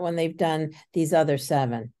when they've done these other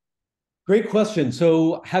 7? Great question.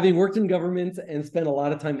 So having worked in government and spent a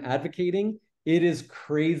lot of time advocating, it is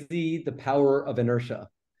crazy the power of inertia.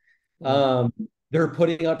 They're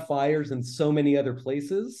putting out fires in so many other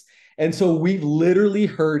places. And so we've literally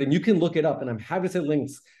heard, and you can look it up, and I'm happy to say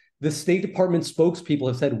links, the State Department spokespeople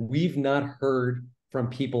have said, we've not heard from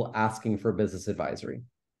people asking for business advisory.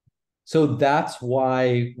 So that's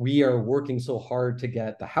why we are working so hard to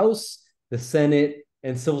get the House, the Senate,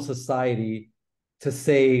 and civil society to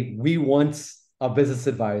say, we want a business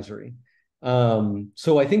advisory.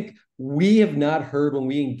 So I think we have not heard, when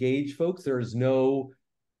we engage folks, there's no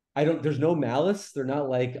malice. They're not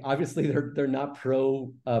like, obviously they're not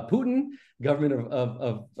pro Putin, government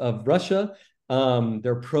of Russia.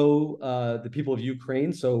 They're pro the people of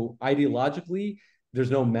Ukraine. So ideologically,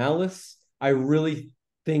 there's no malice. I really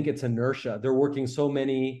think it's inertia. They're working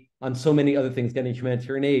on so many other things, getting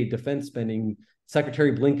humanitarian aid, defense spending.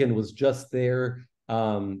 Secretary Blinken was just there,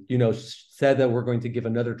 said that we're going to give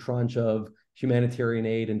another tranche of humanitarian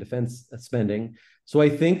aid and defense spending. So I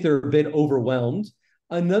think they're a bit overwhelmed.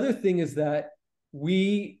 Another thing is that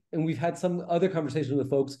we've had some other conversations with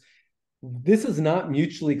folks, this is not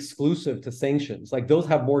mutually exclusive to sanctions. Like, those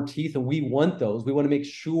have more teeth, and we want those. We want to make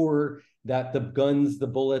sure that the guns, the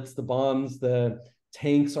bullets, the bombs, the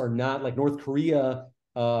tanks are not, like North Korea,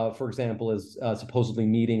 for example, is supposedly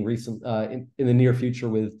meeting in the near future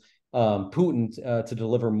with Putin to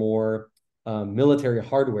deliver more military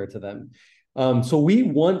hardware to them. So we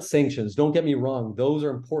want sanctions. Don't get me wrong; those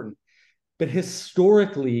are important. But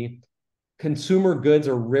historically, consumer goods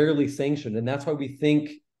are rarely sanctioned. And that's why we think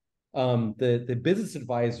the business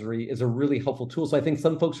advisory is a really helpful tool. So I think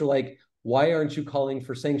some folks are like, why aren't you calling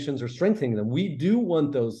for sanctions or strengthening them? We do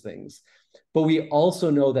want those things, but we also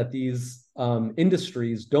know that these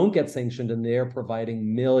industries don't get sanctioned, and they're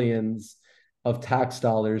providing millions of tax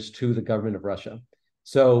dollars to the government of Russia.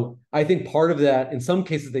 So I think part of that, in some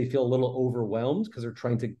cases, they feel a little overwhelmed because they're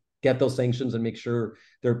trying to get those sanctions and make sure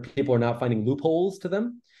their people are not finding loopholes to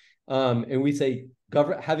them. And we say,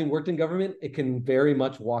 having worked in government, it can very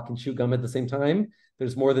much walk and chew gum at the same time.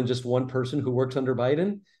 There's more than just one person who works under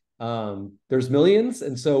Biden. There's millions.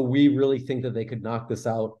 And so we really think that they could knock this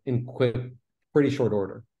out in pretty short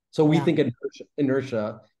order. So we think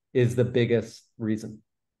inertia is the biggest reason.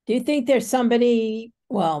 Do you think there's somebody,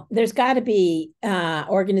 well, there's got to be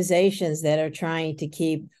organizations that are trying to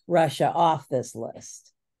keep Russia off this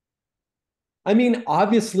list? I mean,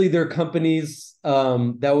 obviously there are companies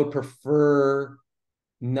that would prefer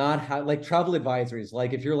not have, like, travel advisories.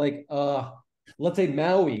 Like if you're like, let's say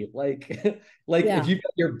Maui, like if you've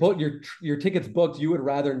got your tickets booked, you would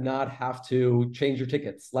rather not have to change your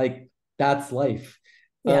tickets. Like that's life.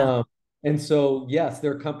 Yeah. And so, yes,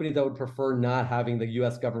 there are companies that would prefer not having the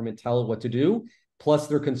US government tell what to do, plus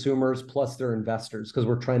their consumers, plus their investors, because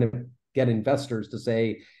we're trying to get investors to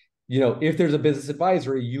say, if there's a business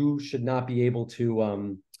advisory, you should not be able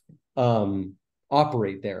to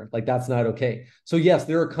operate there. Like that's not okay. So yes,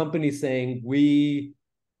 there are companies saying we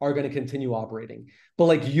are going to continue operating. But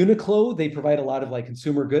like Uniqlo, they provide a lot of like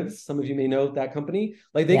consumer goods. Some of you may know that company.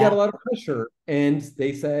 Like they got a lot of pressure and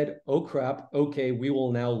they said, oh crap, okay, we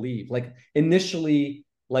will now leave. Like initially,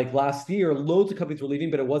 like last year, loads of companies were leaving,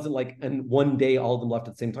 but it wasn't like in one day all of them left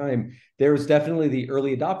at the same time. There was definitely the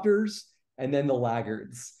early adopters and then the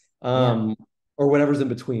laggards, or whatever's in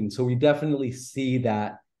between. So we definitely see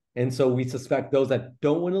that. And so we suspect those that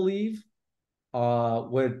don't want to leave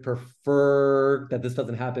would prefer that this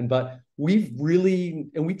doesn't happen. But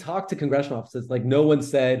we talked to congressional offices, like no one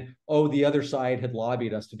said, oh, the other side had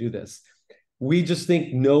lobbied us to do this. We just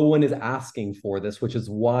think no one is asking for this, which is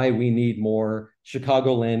why we need more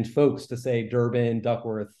Chicagoland folks to say, Durbin,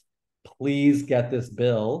 Duckworth, please get this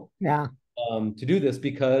bill to do this,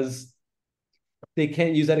 because they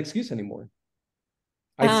can't use that excuse anymore.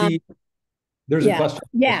 I see there's a question.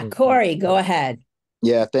 Yeah, Corey, go ahead.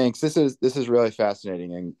 Yeah, thanks. This is really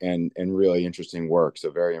fascinating and really interesting work.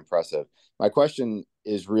 So very impressive. My question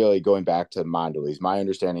is really going back to Mondelez. My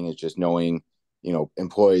understanding is just knowing,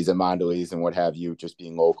 employees at Mondelez and what have you, just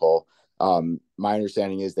being local. My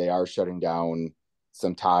understanding is they are shutting down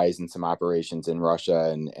some ties and some operations in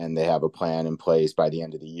Russia, and they have a plan in place by the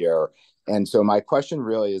end of the year. And so my question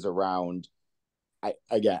really is around,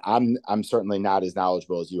 I'm certainly not as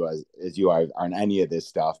knowledgeable as you are on any of this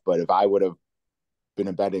stuff, but if I would have been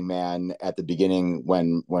a betting man at the beginning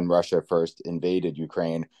when Russia first invaded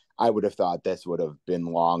Ukraine, I would have thought this would have been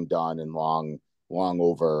long done and long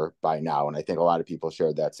over by now. And I think a lot of people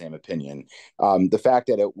shared that same opinion. The fact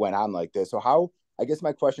that it went on like this. So I guess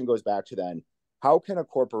my question goes back to then, how can a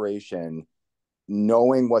corporation,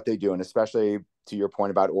 knowing what they do, and especially to your point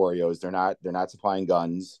about Oreos, they're not supplying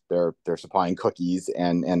guns, they're supplying cookies,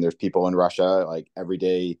 and there's people in Russia, like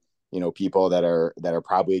everyday, people that are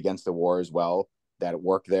probably against the war as well, that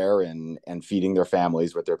work there and feeding their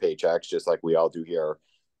families with their paychecks, just like we all do here.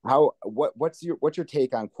 What's your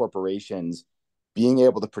take on corporations being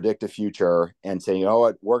able to predict the future and say, you know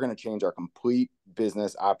what, we're going to change our complete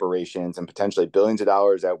business operations and potentially billions of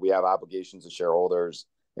dollars that we have obligations to shareholders,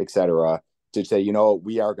 et cetera, to say,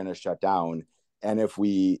 we are going to shut down. And if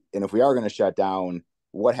we are going to shut down,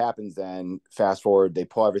 what happens then? Fast forward, they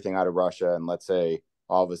pull everything out of Russia, and let's say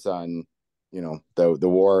all of a sudden, the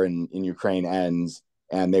war in Ukraine ends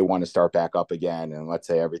and they want to start back up again, and let's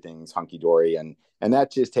say everything's hunky-dory, and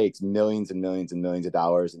that just takes millions and millions and millions of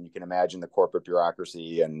dollars, and you can imagine the corporate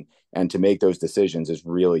bureaucracy and to make those decisions is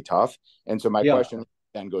really tough. And so my question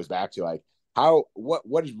then goes back to like,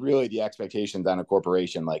 what is really the expectations on a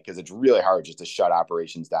corporation, like, because it's really hard just to shut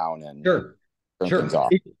operations down and turn things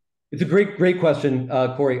off. It's a great question,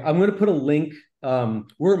 Corey. I'm going to put a link.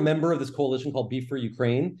 We're a member of this coalition called Beef for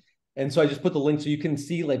Ukraine. And so I just put the link so you can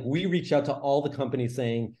see, like, we reach out to all the companies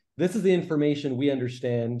saying, this is the information we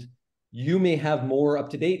understand. You may have more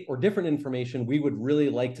up-to-date or different information. We would really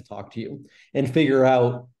like to talk to you and figure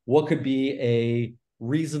out what could be a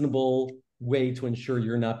reasonable way to ensure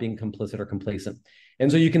you're not being complicit or complacent. And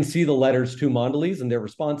so you can see the letters to Mondelez and their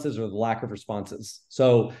responses or the lack of responses.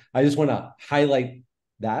 So I just want to highlight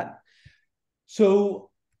that. So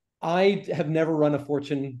I have never run a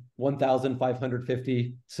Fortune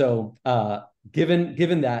 1,550. So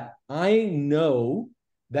given that, I know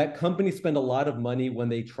that companies spend a lot of money when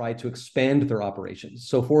they try to expand their operations.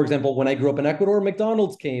 So for example, when I grew up in Ecuador,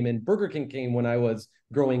 McDonald's came and Burger King came when I was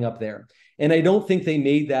growing up there. And I don't think they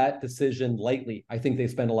made that decision lightly. I think they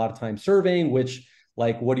spent a lot of time surveying, which,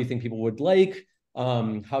 like, what do you think people would like?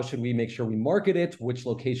 How should we make sure we market it? Which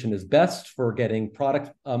location is best for getting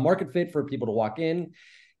product market fit for people to walk in?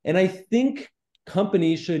 And I think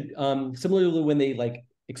companies should, similarly when they like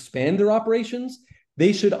expand their operations,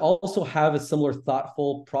 they should also have a similar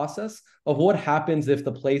thoughtful process of what happens if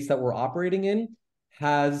the place that we're operating in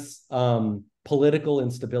has political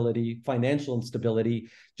instability, financial instability.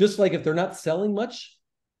 Just like if they're not selling much,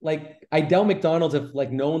 like I doubt McDonald's, if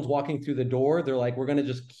like no one's walking through the door, they're like, we're going to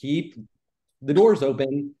just keep the doors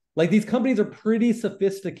open. Like these companies are pretty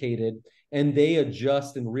sophisticated and they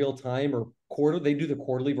adjust in real time or they do the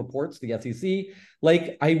quarterly reports, the SEC.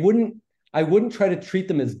 Like I wouldn't try to treat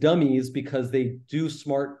them as dummies because they do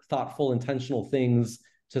smart, thoughtful, intentional things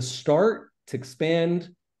to start, to expand,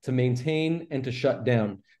 to maintain, and to shut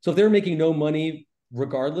down. So if they're making no money,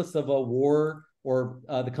 regardless of a war or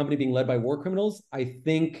the company being led by war criminals, I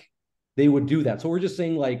think they would do that. So we're just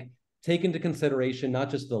saying, like, take into consideration not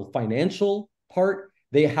just the financial part.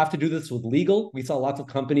 They have to do this with legal. We saw lots of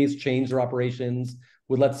companies change their operations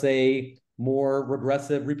with, let's say, more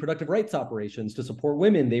regressive reproductive rights operations to support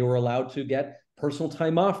women. They were allowed to get personal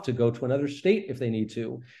time off to go to another state if they need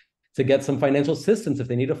to get some financial assistance if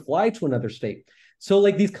they need to fly to another state. So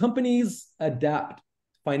like these companies adapt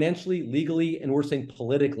financially, legally, and we're saying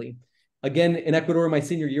politically. Again, in Ecuador, in my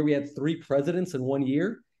senior year, we had 3 presidents in 1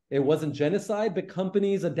 year. It wasn't genocide, but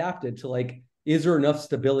companies adapted to like, is there enough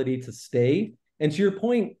stability to stay? And to your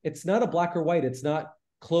point, it's not a black or white. It's not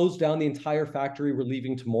close down the entire factory, we're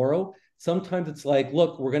leaving tomorrow. Sometimes it's like,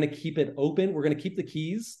 look, we're going to keep it open. We're going to keep the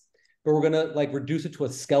keys, but we're going to like reduce it to a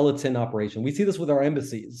skeleton operation. We see this with our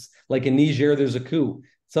embassies. Like in Niger, there's a coup.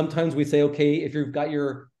 Sometimes we say, okay, if you've got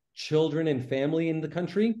your children and family in the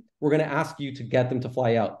country, we're going to ask you to get them to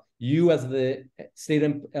fly out. You as the State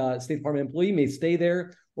Department employee may stay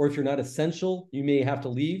there, or if you're not essential, you may have to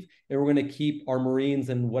leave, and we're going to keep our Marines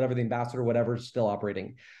and whatever the ambassador, whatever, still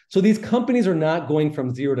operating. So these companies are not going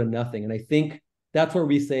from zero to nothing. And I think that's where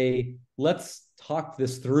we say, let's talk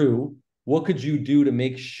this through. What could you do to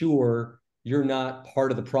make sure you're not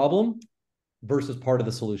part of the problem versus part of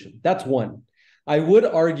the solution? That's one. I would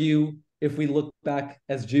argue, if we look back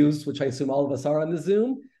as Jews, which I assume all of us are on the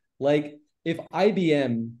Zoom, like if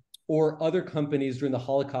IBM or other companies during the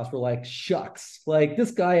Holocaust were like, shucks, like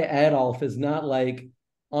this guy Adolf is not like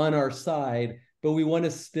on our side, but we want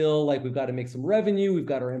to still, like, we've got to make some revenue, we've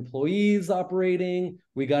got our employees operating,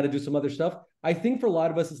 we got to do some other stuff. I think for a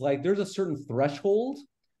lot of us, it's like there's a certain threshold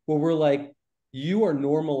where we're like, you are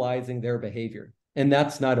normalizing their behavior, and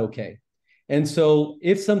that's not okay. And so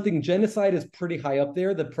if something, genocide is pretty high up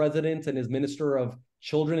there. The president and his minister of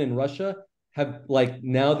children in Russia have, like,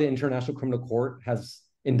 now the International Criminal Court has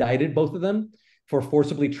indicted both of them for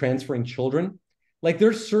forcibly transferring children. Like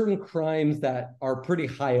there's certain crimes that are pretty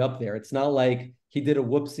high up there. It's not like he did a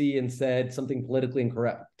whoopsie and said something politically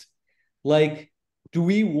incorrect. Like, do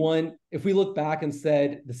we want, if we look back and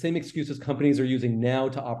said the same excuses companies are using now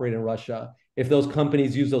to operate in Russia, if those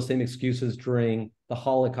companies use those same excuses during the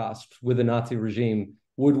Holocaust with the Nazi regime,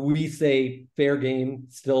 would we say fair game,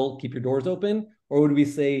 still keep your doors open? Or would we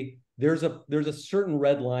say there's a certain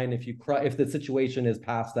red line, if the situation is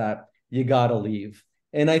past that, you gotta leave?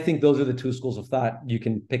 And I think those are the 2 schools of thought you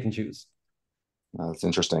can pick and choose. That's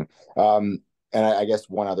interesting. And I guess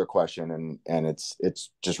one other question, and it's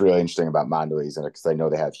just really interesting about Mondelez, and because I know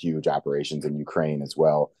they have huge operations in Ukraine as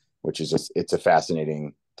well, which is just, it's a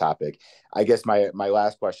fascinating topic. I guess my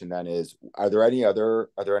last question then is, are there any other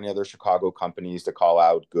Chicago companies to call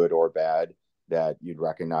out, good or bad, that you'd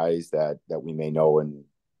recognize that we may know and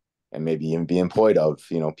maybe even be employed of,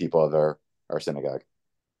 people of our synagogue?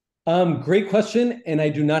 Great question, and I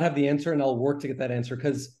do not have the answer, and I'll work to get that answer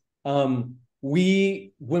because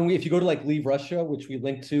if you go to like Leave Russia, which we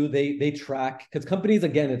linked to, they track, because companies,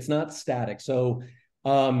 again, it's not static. So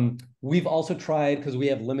we've also tried, because we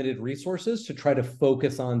have limited resources, to try to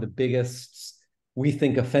focus on the biggest, we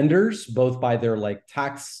think, offenders, both by their like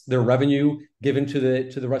tax, their revenue given to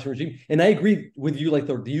the Russian regime. And I agree with you, like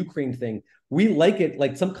the Ukraine thing. We like it,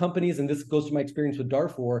 like some companies, and this goes to my experience with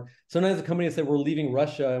Darfur, sometimes the companies say we're leaving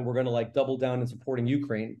Russia and we're going to like double down in supporting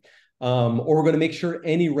Ukraine. Or we're going to make sure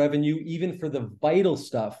any revenue, even for the vital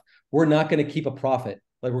stuff, we're not going to keep a profit.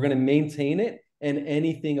 Like we're going to maintain it, and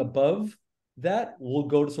anything above that will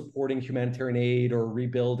go to supporting humanitarian aid or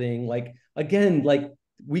rebuilding. Like, again, like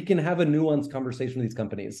we can have a nuanced conversation with these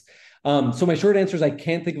companies. So my short answer is I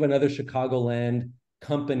can't think of another Chicagoland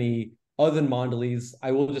company other than Mondelez.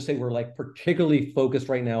 I will just say we're like particularly focused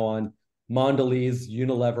right now on Mondelez,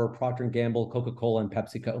 Unilever, Procter & Gamble, Coca-Cola, and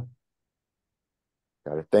PepsiCo.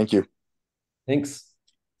 Got it. Thank you. Thanks.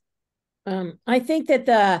 I think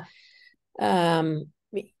that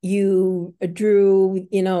you drew,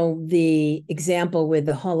 the example with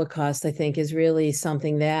the Holocaust, I think is really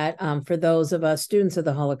something that for those of us students of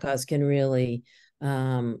the Holocaust can really,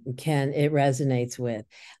 it resonates with.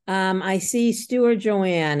 I see Stu or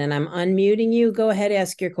Joanne, and I'm unmuting you. Go ahead,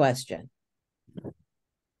 ask your question.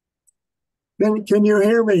 Can you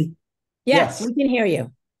hear me? Yes, Yes. we can hear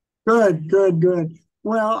you. Good.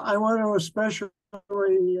 Well, I want to especially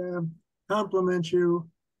compliment you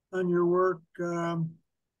on your work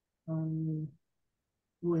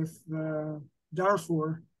with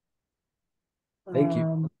Darfur. Thank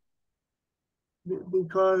you.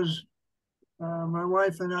 Because my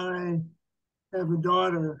wife and I have a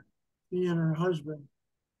daughter. She and her husband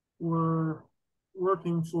were work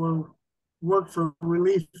for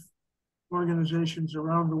relief organizations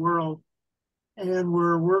around the world, and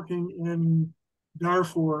we're working in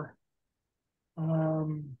Darfur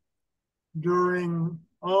during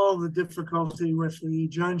all the difficulty with the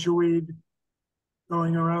Janjaweed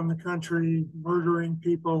going around the country, murdering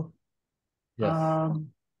people. Yes.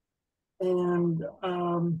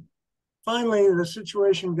 Finally, the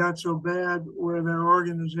situation got so bad where their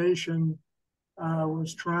organization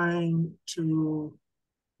was trying to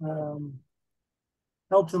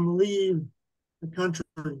help them leave the country.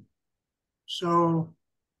 So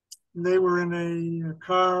they were in a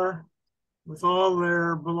car with all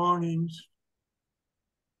their belongings,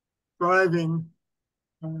 driving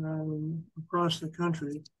across the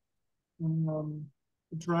country to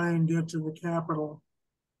try and get to the capital,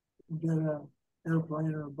 get an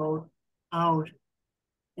airplane or a boat out.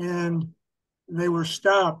 And they were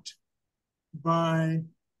stopped by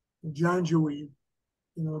the Janjaweed,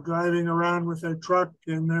 driving around with their truck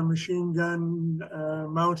and their machine gun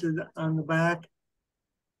mounted on the back.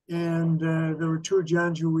 And there were two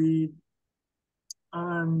Janjaweed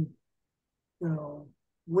on,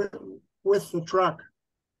 with the truck,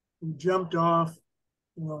 who jumped off,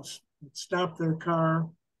 stopped their car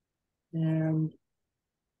and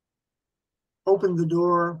opened the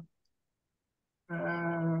door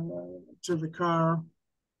to the car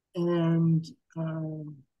and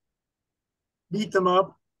beat them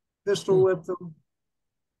up, pistol whipped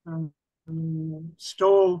them,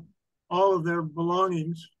 stole all of their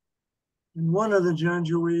belongings. And one of the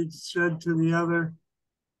Janjaweeds said to the other,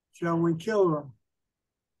 "Shall we kill them?"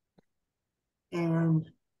 And,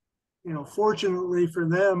 fortunately for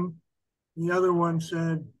them, the other one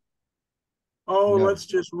said, "Oh, No. let's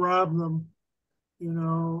just rob them,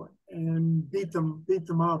 and beat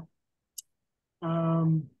them up."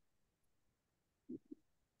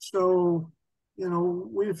 So,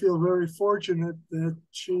 we feel very fortunate that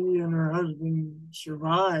she and her husband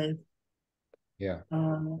survived. Yeah.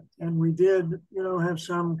 And we did, have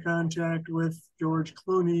some contact with George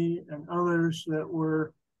Clooney and others that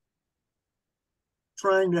were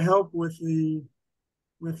trying to help with the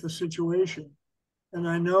situation. And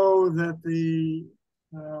I know that the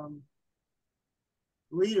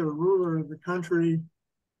ruler of the country,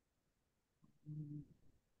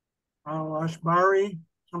 Al-Ashbari,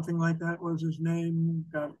 something like that was his name,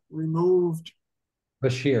 got removed.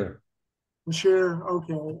 Bashir,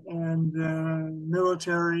 okay. And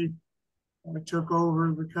military took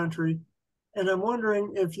over the country. And I'm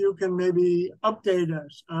wondering if you can maybe update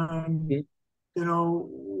us on,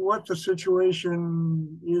 what the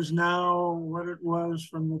situation is now, what it was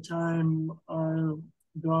from the time our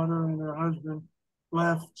daughter and her husband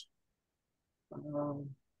left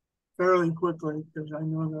fairly quickly, because I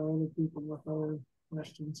know there are other people with other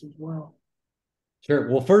questions as well. Sure.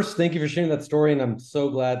 Well, first, thank you for sharing that story, and I'm so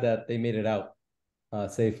glad that they made it out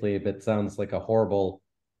safely. It sounds like a horrible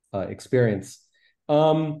experience.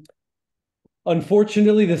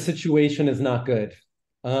 Unfortunately, the situation is not good.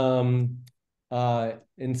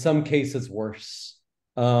 In some cases, worse.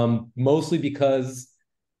 Mostly because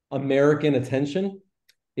American attention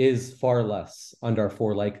is far less on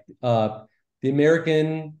Darfur. Like the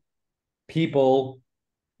American people,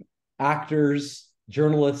 actors,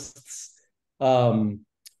 journalists,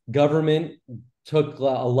 government took a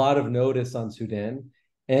lot of notice on Sudan.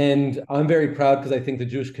 And I'm very proud because I think the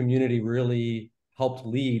Jewish community really helped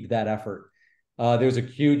lead that effort. There's a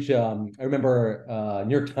huge, I remember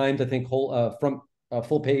New York Times, I think, front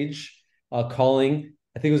full page calling,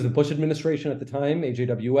 I think it was the Bush administration at the time,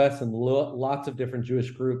 AJWS, and lots of different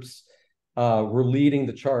Jewish groups were leading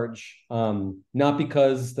the charge, not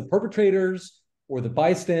because the perpetrators or the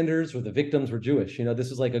bystanders or the victims were Jewish. This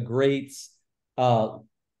was like a great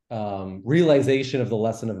realization of the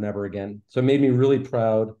lesson of never again. So it made me really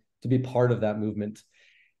proud to be part of that movement.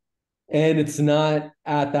 And it's not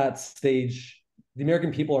at that stage, the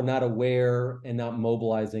American people are not aware and not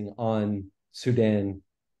mobilizing on Sudan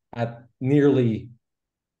at nearly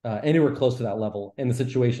anywhere close to that level, and the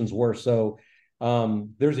situation's worse. So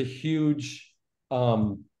there's a huge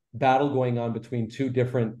battle going on between two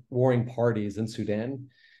different warring parties in Sudan.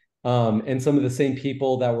 And some of the same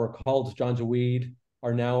people that were called Janjaweed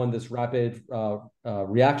are now in this rapid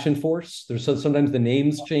reaction force. Sometimes the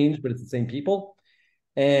names change, but it's the same people.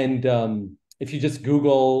 And if you just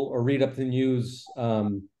Google or read up the news,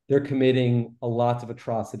 they're committing a lot of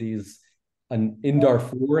atrocities in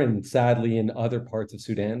Darfur and sadly in other parts of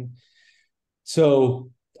Sudan.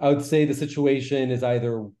 So I would say the situation is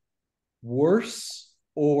either worse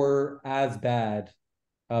or as bad.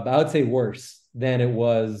 But I would say worse than it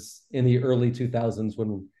was in the early 2000s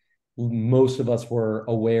when most of us were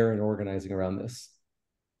aware and organizing around this.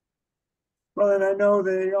 Well, and I know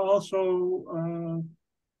they also,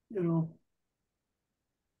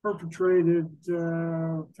 perpetrated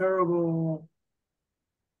terrible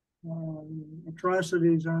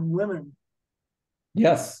atrocities on women.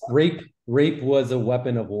 Yes, rape was a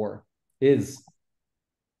weapon of war,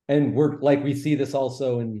 and we see this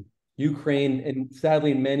also in Ukraine and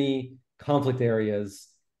sadly in many conflict areas,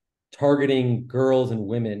 targeting girls and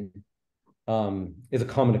women is a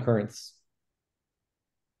common occurrence.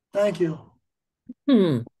 Thank you.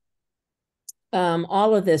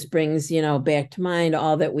 All of this brings, back to mind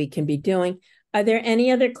all that we can be doing. Are there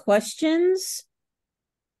any other questions?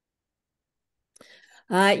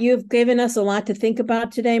 You've given us a lot to think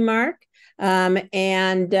about today, Mark.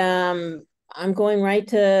 And I'm going right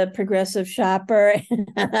to Progressive Shopper.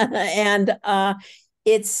 And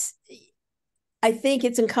I think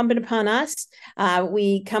it's incumbent upon us.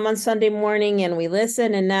 We come on Sunday morning and we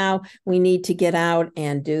listen, and now we need to get out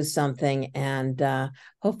and do something. And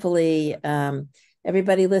hopefully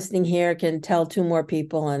everybody listening here can tell two more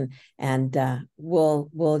people, and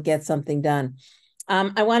we'll get something done.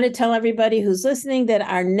 I want to tell everybody who's listening that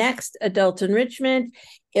our next adult enrichment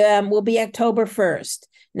will be October 1st.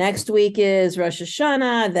 Next week is Rosh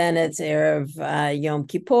Hashanah, then it's Erev Yom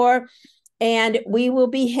Kippur, and we will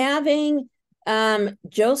be having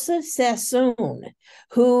Joseph Sassoon,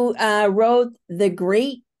 who wrote The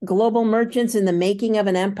Great Global Merchants in the Making of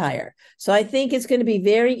an Empire. So I think it's going to be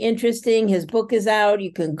very interesting. His book is out.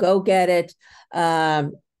 You can go get it.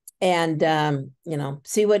 And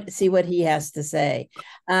see what he has to say.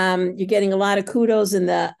 You're getting a lot of kudos in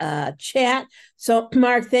the chat. So,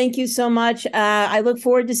 Mark, thank you so much. I look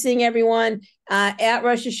forward to seeing everyone at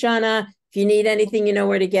Rosh Hashanah. If you need anything, you know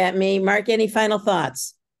where to get me. Mark, any final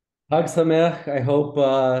thoughts? Hag Sameach. I hope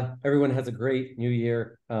everyone has a great new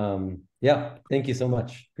year. Thank you so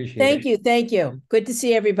much. Appreciate it. Thank you. Good to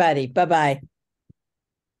see everybody. Bye-bye.